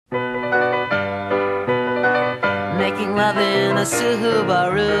making love in a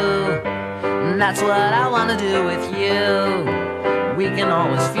Subaru. That's what I wanna do with you. We can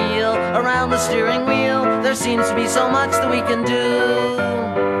always feel around the steering wheel. There seems to be so much that we can do.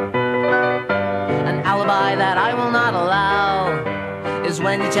 An alibi that I will not allow is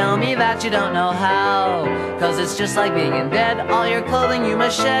when you tell me that you don't know how. Cause it's just like being in bed. All your clothing you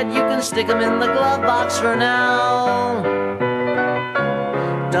must shed. You can stick them in the glove box for now.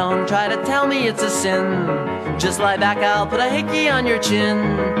 Don't try to tell me it's a sin. Just lie back, I'll put a hickey on your chin.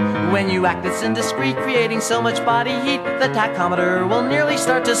 When you act this indiscreet, creating so much body heat, the tachometer will nearly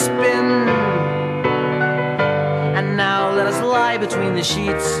start to spin. And now let us lie between the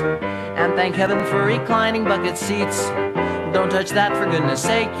sheets and thank heaven for reclining bucket seats. Don't touch that for goodness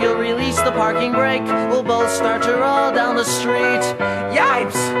sake, you'll release the parking brake. We'll both start to roll down the street.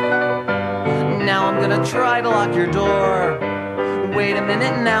 Yipes! Now I'm gonna try to lock your door. Wait a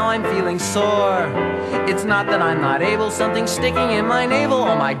minute, now I'm feeling sore. It's not that I'm not able, something's sticking in my navel.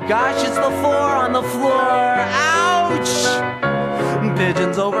 Oh my gosh, it's the 4 on the floor. Ouch!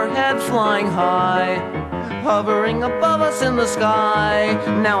 Pigeons overhead flying high, hovering above us in the sky.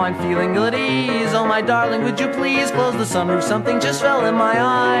 Now I'm feeling ill at ease. Oh my darling, would you please close the sunroof? Something just fell in my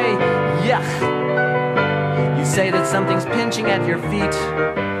eye. Yuck! You say that something's pinching at your feet.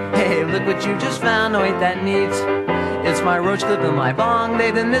 Hey, look what you just found. Oh, ain't that neat? It's my roach clip and my bong.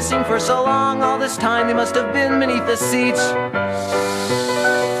 They've been missing for so long. All this time they must have been beneath the seat.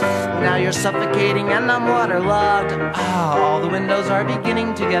 Now you're suffocating and I'm waterlogged. All the windows are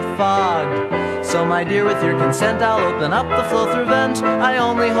beginning to get fogged. So my dear, with your consent, I'll open up the flow-through vent. I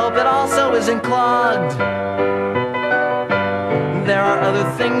only hope it also isn't clogged. There are other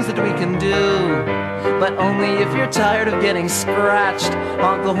things that we can do, but only if you're tired of getting scratched.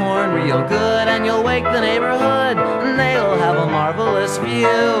 Honk the horn real good and you'll wake the neighborhood, and they'll have a marvelous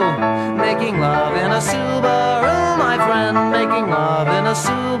view. Making love in a Subaru, my friend, making love in a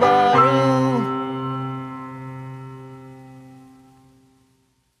Subaru.